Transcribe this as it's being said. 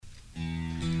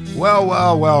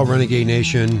Well, Renegade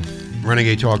Nation,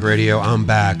 Renegade Talk Radio, I'm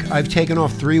back. I've taken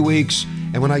off 3 weeks,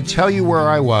 and when I tell you where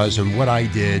I was and what I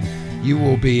did, you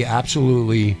will be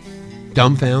absolutely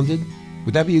dumbfounded.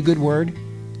 Would that be a good word?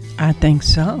 I think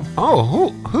so. Oh,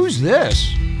 who's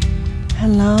this?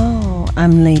 Hello,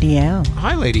 I'm Lady L.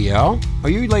 Hi, Lady L.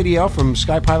 Are you Lady L from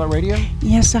Sky Pilot Radio?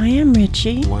 Yes, I am,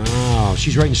 Richie. Wow,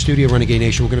 she's right in studio, Renegade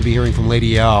Nation. We're going to be hearing from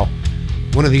Lady L,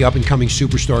 one of the up-and-coming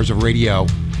superstars of radio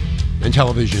and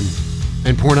television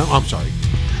and porno. I'm sorry.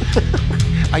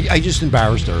 I just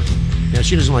embarrassed her. Yeah,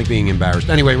 she doesn't like being embarrassed.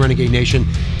 Anyway, Renegade Nation,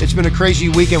 it's been a crazy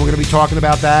weekend. We're going to be talking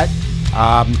about that.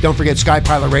 Don't forget Sky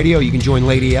Pilot Radio. You can join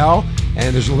Lady L,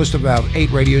 and there's a list of about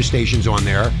 8 radio stations on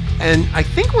there. And I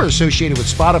think we're associated with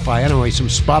Spotify. I don't know, some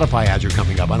Spotify ads are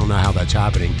coming up. I don't know how that's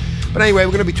happening. But anyway,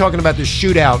 we're going to be talking about this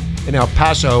shootout in El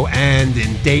Paso and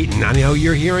in Dayton. I know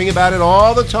you're hearing about it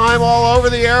all the time, all over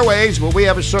the airwaves, but we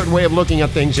have a certain way of looking at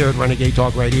things here at Renegade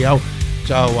Talk Radio.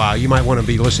 So you might want to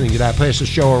be listening to that. Pass the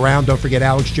show around. Don't forget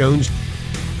Alex Jones.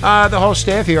 The whole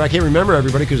staff here. I can't remember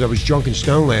everybody because I was drunk and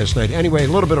stoned last night. Anyway, a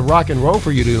little bit of rock and roll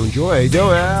for you to enjoy. Do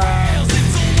it.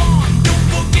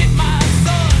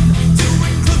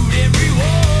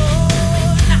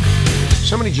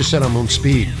 Somebody just said I'm on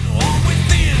speed.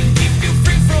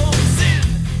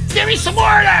 Give me some more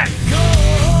of that!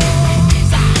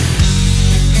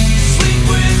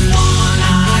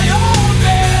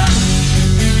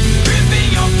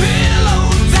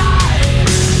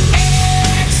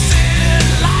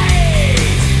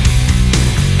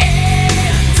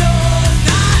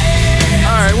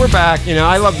 All right, we're back. You know,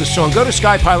 I love this song. Go to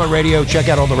Sky Pilot Radio. Check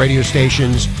out all the radio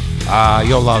stations.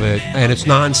 You'll love it. And it's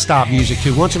non-stop music,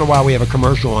 too. Once in a while, we have a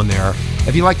commercial on there.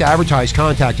 If you'd like to advertise,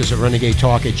 contact us at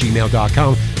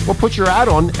renegadetalk@gmail.com. We'll put your ad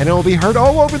on, and it'll be heard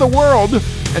all over the world.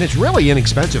 And it's really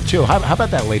inexpensive, too. How about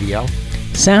that, Lady L?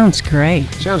 Sounds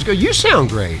great. Sounds good. You sound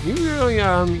great. You really,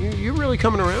 you're really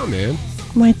coming around, man.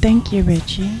 Why, thank you,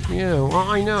 Richie. Yeah, well,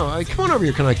 I know. Come on over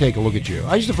here. Can I take a look at you?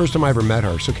 This is the first time I ever met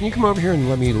her. So can you come over here and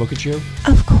let me look at you?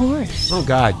 Of course. Oh,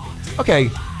 God. Okay.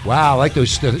 Wow, I like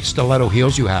those stiletto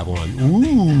heels you have on.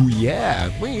 Ooh, yeah.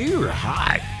 Well, you're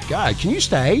hot. God, can you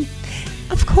stay?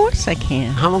 Of course I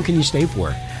can. How long can you stay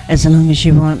for? As long as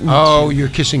you want me Oh, to. You're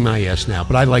kissing my ass now,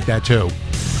 but I like that too.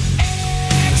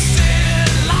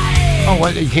 Oh,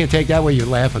 what? You can't take that way? You're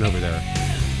laughing over there.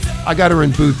 I got her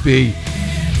in booth B.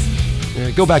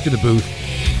 Yeah, go back to the booth.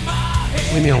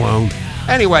 Leave me alone.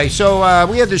 Anyway, so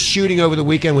we had this shooting over the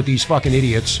weekend with these fucking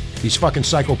idiots, these fucking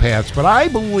psychopaths, but I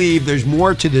believe there's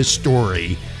more to this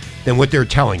story than what they're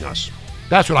telling us.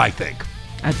 That's what I think.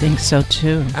 I think so,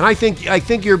 too. And I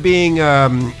think you're being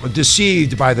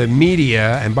deceived by the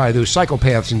media and by those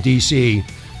psychopaths in D.C.,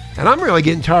 and I'm really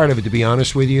getting tired of it, to be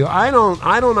honest with you. I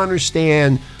don't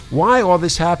understand why all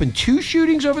this happened. 2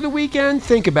 shootings over the weekend?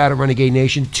 Think about it, Renegade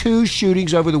Nation. 2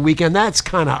 shootings over the weekend. That's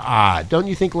kind of odd. Don't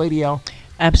you think, Lady L?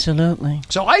 Absolutely.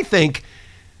 So I think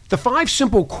the 5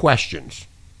 simple questions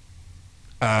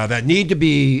that need to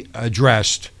be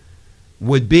addressed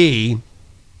would be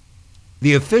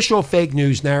the official fake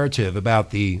news narrative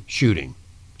about the shooting.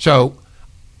 So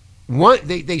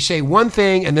they say one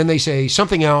thing, and then they say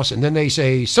something else, and then they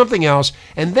say something else,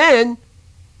 and then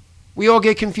we all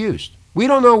get confused. We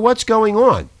don't know what's going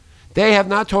on. They have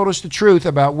not told us the truth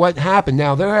about what happened.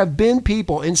 Now, there have been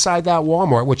people inside that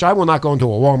Walmart, which I will not go into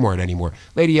a Walmart anymore.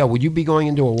 Lady L, would you be going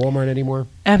into a Walmart anymore?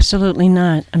 Absolutely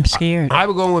not. I'm scared. I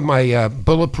would go with my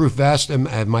bulletproof vest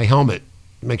and my helmet.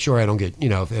 Make sure I don't get,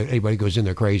 if anybody goes in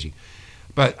there crazy.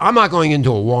 But I'm not going into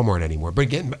a Walmart anymore. But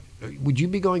again, would you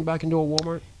be going back into a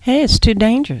Walmart? Hey, it's too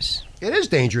dangerous. It is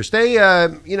dangerous. They,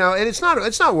 and it's not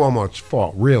Walmart's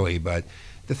fault, really. But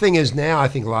the thing is now I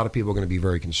think a lot of people are going to be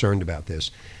very concerned about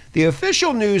this. The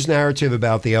official news narrative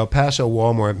about the El Paso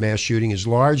Walmart mass shooting is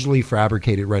largely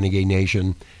fabricated, Renegade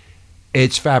Nation.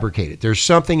 It's fabricated. There's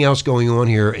something else going on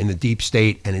here in the deep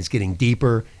state, and it's getting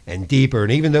deeper and deeper.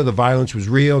 And even though the violence was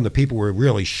real and the people were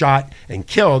really shot and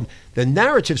killed, the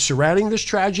narrative surrounding this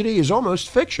tragedy is almost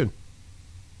fiction.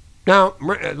 Now,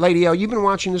 Lady L, you've been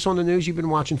watching this on the news. You've been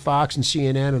watching Fox and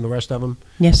CNN and the rest of them.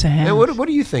 Yes, I have. And what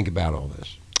do you think about all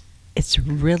this? It's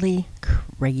really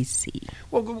crazy.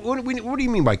 Well, what do you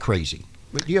mean by crazy?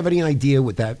 Do you have any idea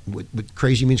what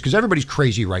crazy means? Because everybody's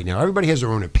crazy right now. Everybody has their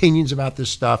own opinions about this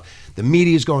stuff. The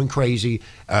media is going crazy.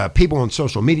 People on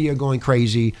social media are going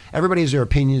crazy. Everybody has their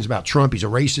opinions about Trump. He's a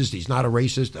racist. He's not a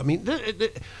racist. I mean,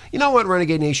 you know what,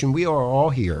 Renegade Nation? We are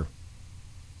all here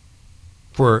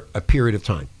for a period of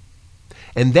time.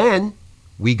 And then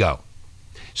we go.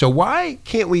 So why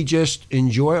can't we just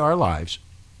enjoy our lives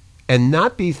and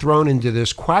not be thrown into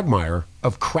this quagmire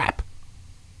of crap?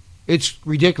 It's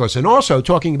ridiculous. And also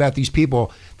talking about these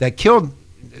people that killed,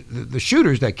 the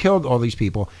shooters that killed all these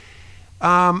people.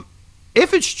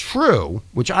 If it's true,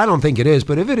 which I don't think it is,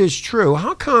 but if it is true,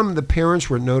 how come the parents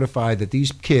were notified that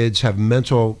these kids have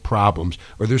mental problems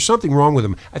or there's something wrong with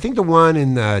them? I think the one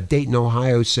in Dayton,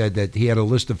 Ohio said that he had a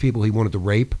list of people he wanted to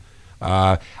rape.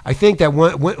 I think that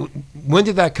when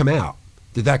did that come out?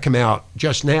 Did that come out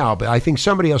just now? But I think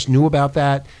somebody else knew about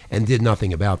that and did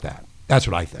nothing about that. That's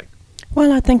what I think.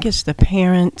 Well, I think it's the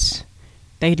parents.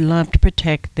 They'd love to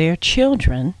protect their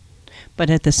children. But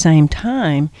at the same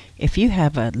time, if you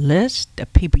have a list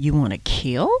of people you want to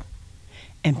kill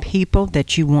and people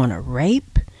that you want to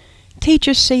rape,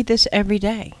 teachers see this every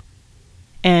day.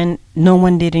 And no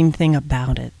one did anything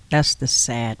about it. That's the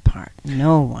sad part.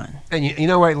 No one. And you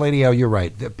know what, Lady L, you're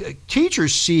right. The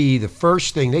teachers see the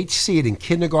first thing. They see it in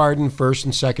kindergarten, first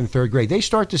and second, third grade. They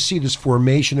start to see this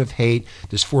formation of hate,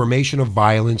 this formation of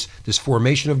violence, this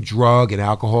formation of drug and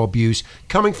alcohol abuse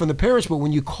coming from the parents. But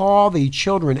when you call the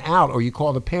children out or you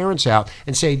call the parents out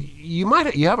and say, you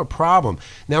have a problem.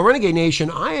 Now, Renegade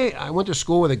Nation, I went to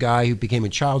school with a guy who became a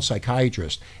child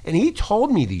psychiatrist, and he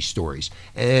told me these stories.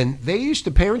 And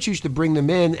parents used to bring them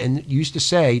in and used to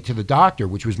say to the doctor,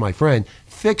 which was my friend,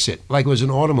 fix it, like it was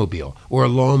an automobile or a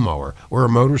lawnmower or a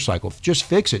motorcycle. Just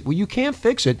fix it. Well, you can't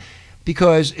fix it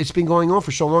because it's been going on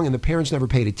for so long and the parents never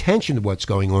paid attention to what's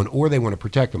going on, or they want to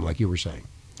protect them, like you were saying.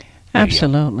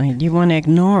 Absolutely. You want to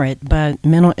ignore it, but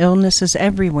mental illness is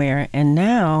everywhere, and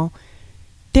now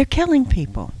they're killing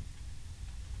people.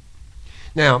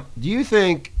 Now, do you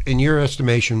think, in your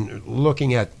estimation,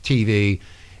 looking at TV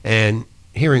and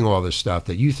hearing all this stuff,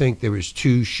 that you think there was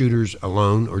 2 shooters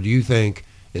alone, or do you think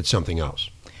it's something else?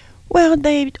 Well,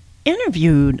 they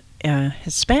interviewed a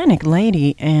Hispanic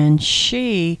lady, and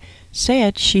she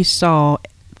said she saw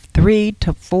 3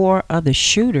 to 4 other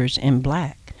shooters in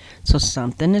black. So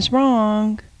something is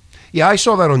wrong. Yeah, I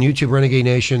saw that on YouTube, Renegade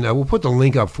Nation. We'll put the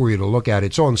link up for you to look at.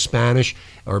 It's all in Spanish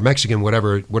or Mexican,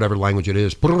 whatever language it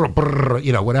is,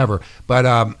 whatever.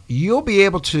 But you'll be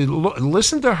able to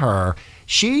listen to her.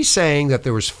 She's saying that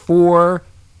there was 4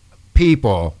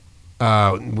 people,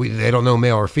 they don't know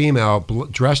male or female,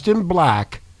 dressed in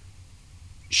black,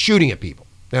 shooting at people.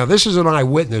 Now, this is an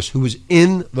eyewitness who was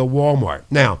in the Walmart.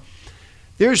 Now,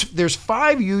 there's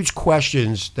 5 huge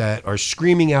questions that are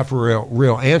screaming out for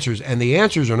real answers, and the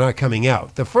answers are not coming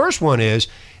out. The first one is,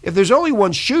 if there's only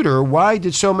one shooter, why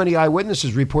did so many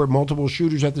eyewitnesses report multiple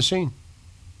shooters at the scene?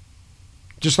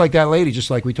 Just like that lady,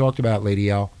 just like we talked about, Lady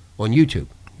L, on YouTube.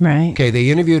 Right. Okay, they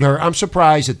interviewed her. I'm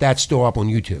surprised that that's still up on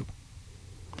YouTube.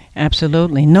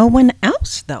 Absolutely. No one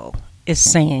else, though, is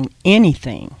saying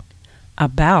anything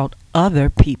about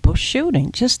other people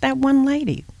shooting. Just that one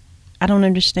lady. I don't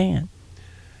understand.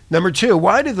 Number 2,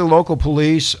 why did the local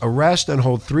police arrest and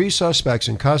hold 3 suspects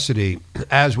in custody,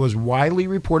 as was widely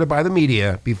reported by the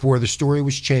media, before the story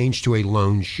was changed to a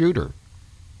lone shooter?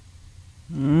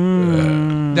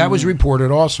 That was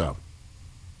reported also,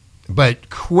 but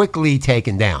quickly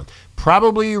taken down,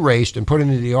 probably erased and put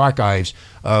into the archives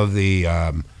of the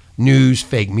news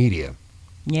fake media.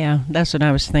 Yeah, that's what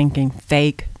I was thinking.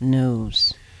 Fake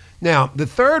news. Now, the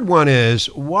third one is,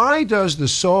 why does the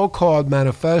so-called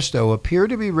manifesto appear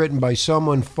to be written by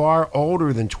someone far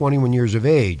older than 21 years of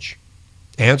age?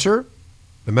 Answer,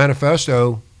 the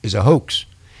manifesto is a hoax.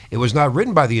 It was not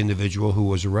written by the individual who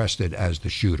was arrested as the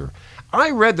shooter.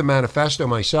 I read the manifesto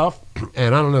myself,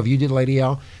 and I don't know if you did, Lady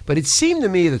L, but it seemed to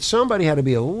me that somebody had to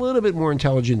be a little bit more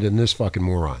intelligent than this fucking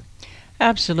moron.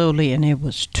 Absolutely, and it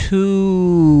was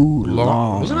too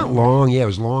long. Wasn't it long? Yeah, it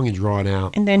was long and drawn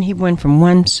out. And then he went from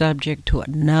one subject to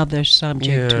another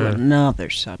subject to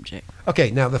another subject. Okay,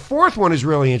 now the fourth one is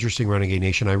really interesting, Renegade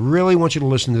Nation. I really want you to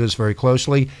listen to this very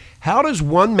closely. How does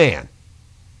one man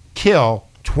kill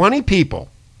 20 people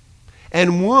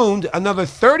and wound another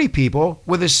 30 people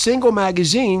with a single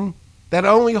magazine that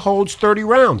only holds 30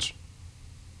 rounds?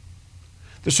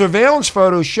 The surveillance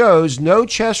photo shows no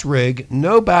chest rig,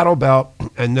 no battle belt,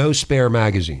 and no spare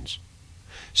magazines.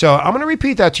 So I'm going to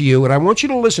repeat that to you, and I want you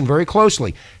to listen very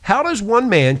closely. How does one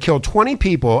man kill 20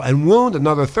 people and wound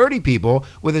another 30 people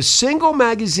with a single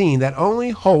magazine that only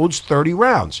holds 30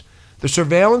 rounds? The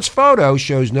surveillance photo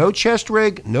shows no chest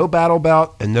rig, no battle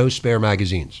belt, and no spare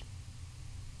magazines.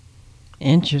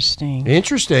 Interesting.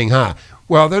 Interesting, huh?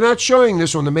 Well, they're not showing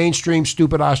this on the mainstream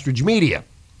stupid ostrich media.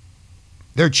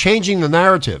 They're changing the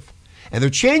narrative, and they're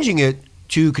changing it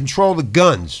to control the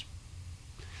guns.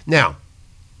 Now,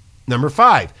 number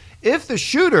 5, if the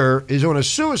shooter is on a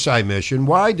suicide mission,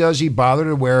 why does he bother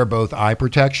to wear both eye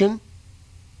protection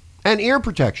and ear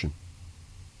protection?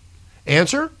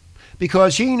 Answer,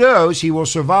 because he knows he will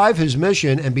survive his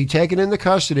mission and be taken into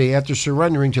custody after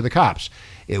surrendering to the cops.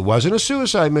 It wasn't a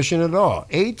suicide mission at all.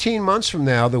 18 months from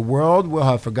now, the world will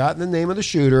have forgotten the name of the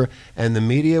shooter, and the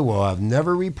media will have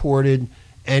never reported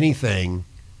anything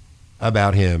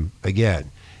about him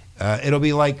again. It'll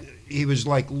be like he was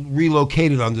like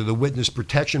relocated under the witness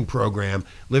protection program,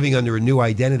 living under a new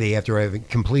identity after having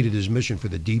completed his mission for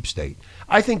the deep state.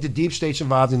 I think the deep state's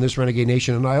involved in this renegade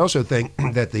nation, and I also think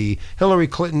that the Hillary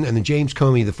Clinton and the James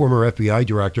Comey, the former FBI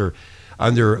director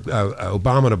under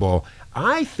Abominable,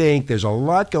 I think there's a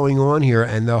lot going on here,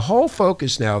 and the whole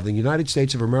focus now of the United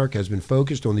States of America has been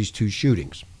focused on these two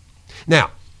shootings.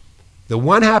 Now, the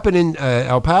one happened in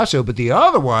El Paso, but the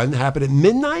other one happened at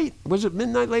midnight. Was it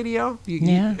midnight, Lady L?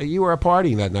 Yeah. You were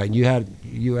partying that night, and you had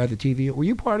the TV. Were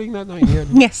you partying that night?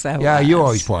 Yes, I was. Yeah, you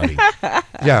always party.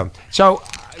 Yeah. So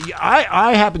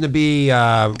I happen to be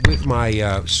with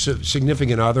my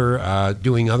significant other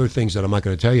doing other things that I'm not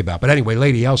going to tell you about. But anyway,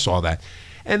 Lady L saw that.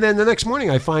 And then the next morning,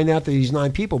 I find out that he's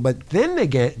 9 people. But then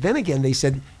again, they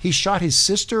said he shot his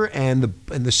sister and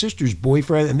the sister's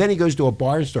boyfriend, and then he goes to a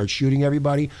bar and starts shooting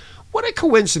everybody. What a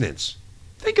coincidence!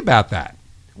 Think about that.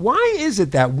 Why is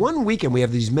it that one weekend we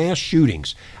have these mass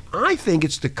shootings? I think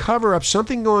it's to cover up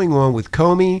something going on with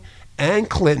Comey and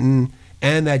Clinton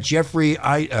and that Jeffrey,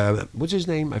 what's his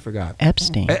name? I forgot.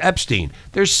 Epstein.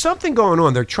 There's something going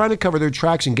on. They're trying to cover their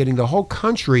tracks and getting the whole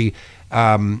country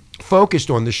focused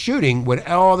on the shooting when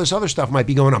all this other stuff might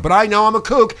be going on. But I know I'm a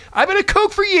kook. I've been a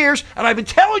kook for years, and I've been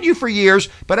telling you for years,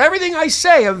 but everything I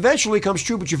say eventually comes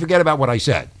true, but you forget about what I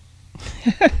said.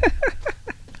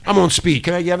 I'm on speed.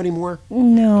 Can I have any more?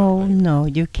 No,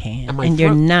 you can't. And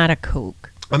you're not a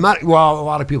kook. I'm not. Well, a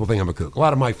lot of people think I'm a kook. A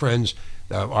lot of my friends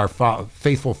are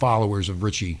faithful followers of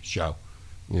Richie's show.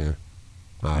 Yeah.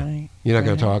 Right. You're not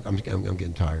going to talk? I'm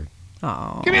getting tired.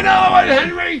 Oh. Give me another one,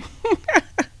 Henry.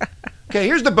 Okay,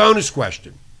 here's the bonus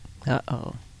question.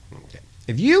 Uh-oh. Okay.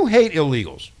 If you hate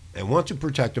illegals and want to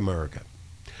protect America,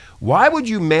 why would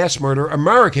you mass murder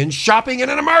Americans shopping in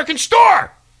an American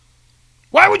store?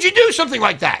 Why would you do something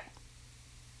like that?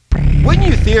 Wouldn't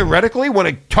you theoretically want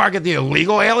to target the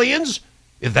illegal aliens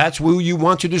if that's who you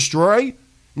want to destroy?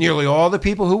 Nearly all the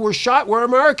people who were shot were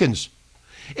Americans.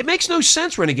 It makes no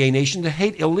sense, Renegade Nation, to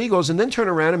hate illegals and then turn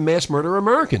around and mass murder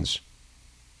Americans.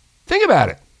 Think about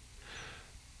it.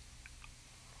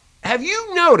 Have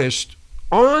you noticed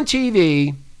on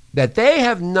TV that they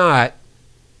have not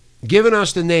given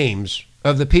us the names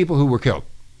of the people who were killed?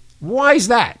 Why is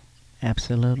that?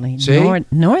 Absolutely. See?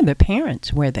 Nor the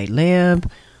parents, where they live,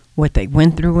 what they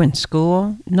went through in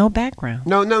school. No background.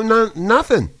 No,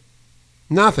 nothing.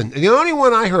 Nothing. The only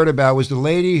one I heard about was the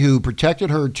lady who protected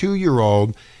her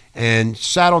 2-year-old and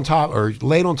sat on top or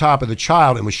laid on top of the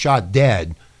child and was shot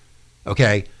dead.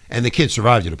 Okay? And the kid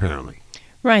survived it, apparently.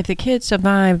 Right. The kid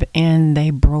survived, and they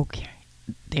broke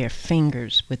their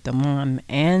fingers with the mom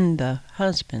and the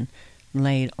husband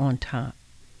laid on top.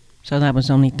 So that was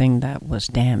the only thing that was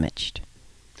damaged.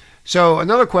 So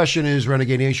another question is,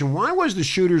 Renegade Nation, why was the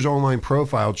shooter's online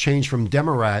profile changed from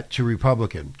Democrat to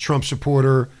Republican? Trump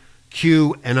supporter,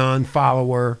 QAnon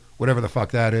follower, whatever the fuck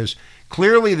that is.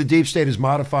 Clearly, the deep state is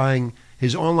modifying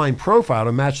his online profile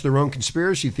to match their own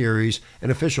conspiracy theories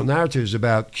and official narratives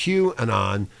about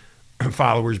QAnon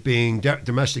followers being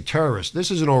domestic terrorists.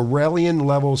 This is an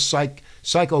Orwellian-level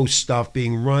psycho stuff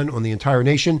being run on the entire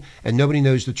nation, and nobody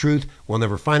knows the truth. We'll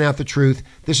never find out the truth.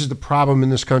 This is the problem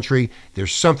in this country.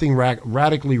 There's something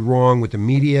radically wrong with the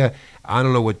media. I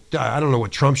don't know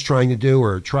what Trump's trying to do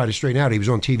or try to straighten out. He was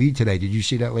on TV today. Did you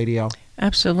see that, Lady L?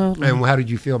 Absolutely. And how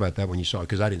did you feel about that when you saw it?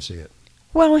 Because I didn't see it.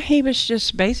 Well, he was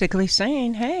just basically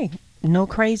saying, hey, no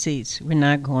crazies. We're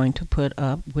not going to put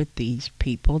up with these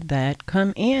people that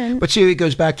come in. But see, it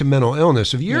goes back to mental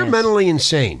illness. If you're Yes. mentally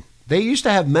insane, they used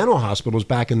to have mental hospitals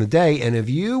back in the day, and if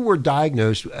you were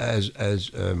diagnosed as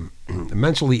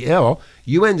mentally ill,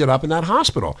 you ended up in that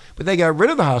hospital. But they got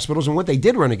rid of the hospitals, and what they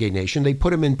did, Renegade Nation, they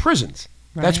put them in prisons.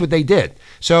 Right. That's what they did.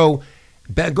 So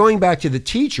going back to the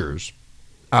teachers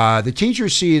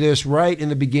see this right in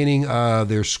the beginning of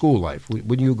their school life.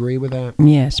 Wouldn't you agree with that?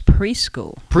 Yes,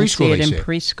 preschool. Preschool, They see they it in see it.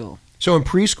 preschool. So in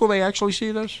preschool, they actually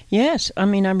see this? Yes. I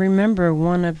mean, I remember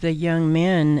one of the young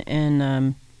men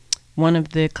in one of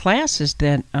the classes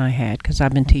that I had, because I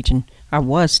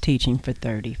was teaching for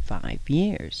 35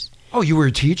 years. Oh, you were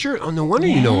a teacher? Oh, no wonder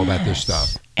you know about this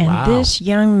stuff. And Wow. this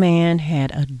young man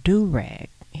had a do-rag.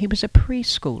 He was a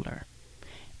preschooler.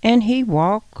 And he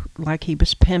walked like he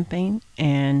was pimping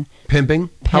and... Pimping?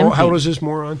 How old is this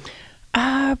moron?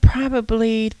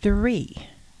 Probably 3.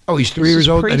 Oh, he's 3 This years is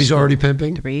old and he's preschool. already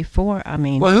pimping? 3, 4. I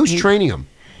mean... Well, who's training him?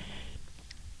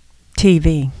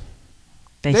 TV.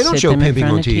 They don't sit show them in pimping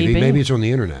front on of TV. Maybe it's on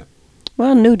the internet.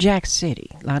 Well, New Jack City,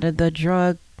 a lot of the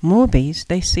drug movies,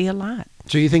 they see a lot.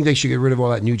 So you think they should get rid of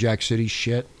all that New Jack City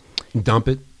shit and dump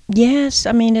it? Yes,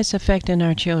 I mean, it's affecting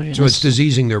our children. So it's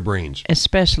diseasing their brains.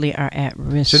 Especially our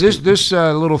at-risk. So this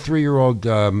little 3-year-old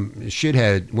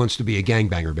shithead wants to be a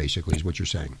gangbanger, basically, is what you're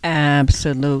saying.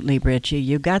 Absolutely, Richie.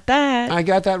 You got that. I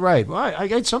got that right. Well, I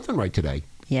got something right today.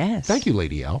 Yes. Thank you,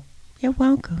 Lady L. You're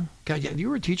welcome. God, you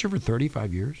were a teacher for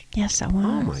 35 years? Yes, I was.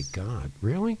 Oh, my God.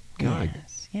 Really? God.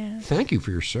 Yes. Thank you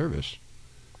for your service.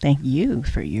 Thank you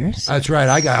for yours. That's right.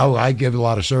 I give a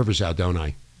lot of service out, don't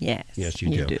I? Yes. Yes,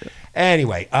 you do.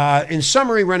 Anyway, in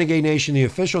summary, Renegade Nation, the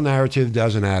official narrative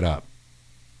doesn't add up.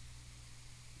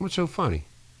 What's so funny?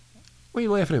 What are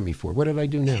you laughing at me for? What did I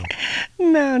do now?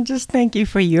 No, just thank you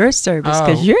for your service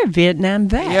because you're a Vietnam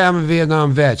vet. Yeah, I'm a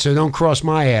Vietnam vet, so don't cross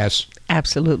my ass.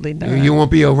 Absolutely not. You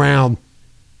won't be around.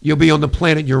 You'll be on the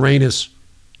planet Uranus.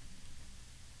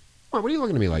 What are you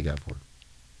looking at me like that for?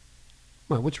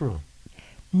 What? What's wrong?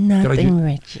 Nothing,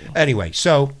 Richie. Anyway,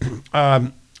 so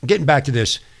getting back to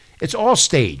this, it's all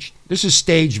staged. This is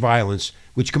staged violence,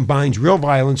 which combines real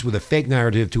violence with a fake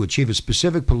narrative to achieve a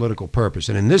specific political purpose.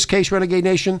 And in this case, Renegade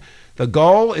Nation, the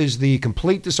goal is the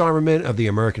complete disarmament of the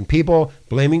American people,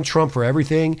 blaming Trump for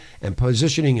everything and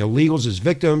positioning illegals as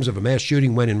victims of a mass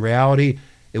shooting when in reality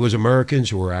it was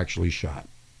Americans who were actually shot.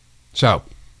 So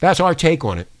that's our take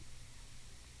on it.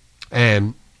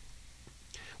 And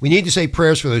we need to say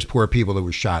prayers for those poor people that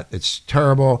were shot. It's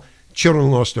terrible.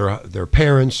 Children lost their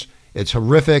parents. It's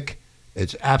horrific.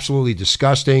 It's absolutely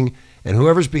disgusting. And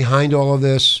whoever's behind all of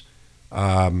this,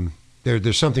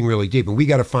 there's something really deep. And we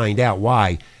got to find out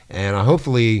why. And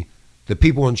hopefully the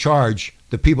people in charge,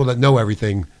 the people that know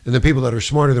everything, and the people that are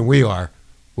smarter than we are,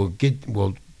 will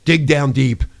dig down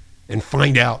deep and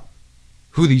find out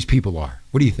who these people are.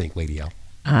 What do you think, Lady L?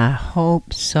 I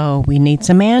hope so. We need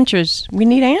some answers. We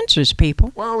need answers,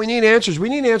 people. Well, we need answers. We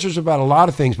need answers about a lot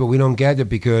of things, but we don't get it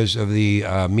because of the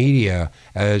media,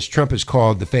 as Trump has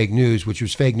called the fake news, which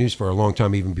was fake news for a long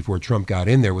time, even before Trump got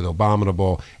in there with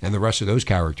Abominable and the rest of those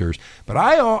characters. But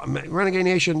Renegade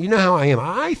Nation, you know how I am.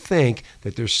 I think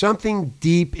that there's something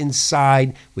deep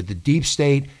inside with the deep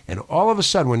state, and all of a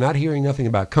sudden we're not hearing nothing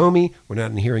about Comey. We're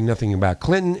not hearing nothing about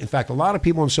Clinton. In fact, a lot of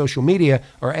people on social media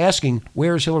are asking,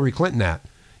 where's Hillary Clinton at?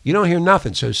 You don't hear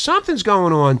nothing. So something's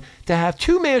going on. To have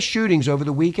 2 mass shootings over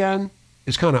the weekend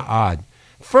is kind of odd.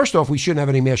 First off, we shouldn't have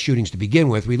any mass shootings to begin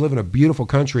with. We live in a beautiful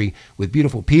country with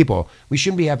beautiful people. We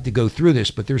shouldn't be having to go through this.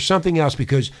 But there's something else,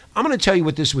 because I'm going to tell you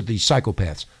what this is with these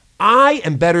psychopaths. I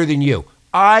am better than you.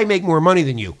 I make more money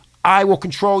than you. I will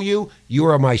control you. You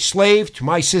are my slave to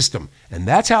my system. And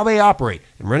that's how they operate.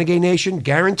 And Renegade Nation,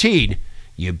 guaranteed,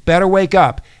 you better wake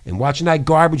up. And watching that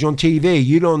garbage on TV,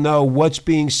 you don't know what's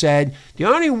being said. The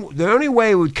only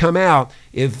way it would come out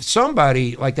if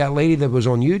somebody like that lady that was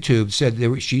on YouTube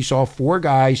said she saw 4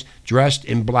 guys dressed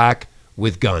in black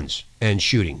with guns and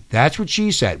shooting. That's what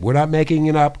she said. We're not making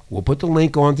it up. We'll put the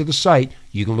link onto the site.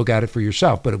 You can look at it for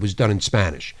yourself. But it was done in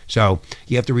Spanish, so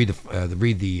you have to read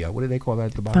the what do they call that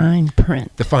at the bottom? Fine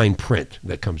print. The fine print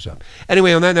that comes up.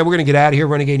 Anyway, on that note, we're going to get out of here,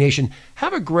 Renegade Nation.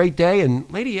 Have a great day, and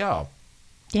Lady L.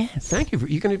 Yes. Thank you.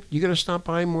 You gonna stop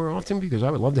by more often, because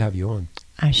I would love to have you on.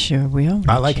 I sure will. Richard.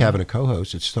 I like having a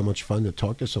co-host. It's so much fun to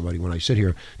talk to somebody. When I sit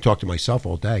here talk to myself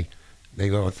all day, they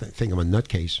go think I'm a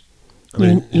nutcase.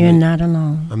 You're not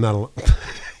alone. I'm not alone.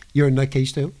 You're a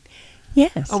nutcase too?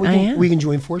 Yes, I am. We can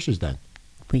join forces then.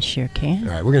 We sure can.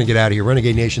 All right, we're going to get out of here.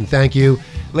 Renegade Nation, thank you.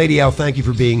 Lady L, thank you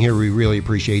for being here. We really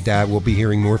appreciate that. We'll be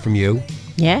hearing more from you.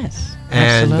 Yes.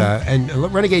 And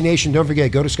Renegade Nation, don't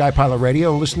forget, go to Sky Pilot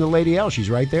Radio and listen to Lady L. She's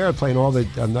right there playing all the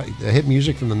hit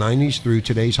music from the 90s through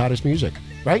today's hottest music,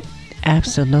 right?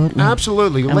 Absolutely.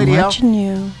 Absolutely. I'm Lady watching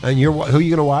L. you. And who are you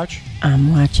going to watch?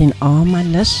 I'm watching all my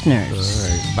listeners. All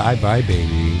right. Bye-bye,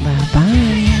 baby.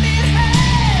 Bye-bye.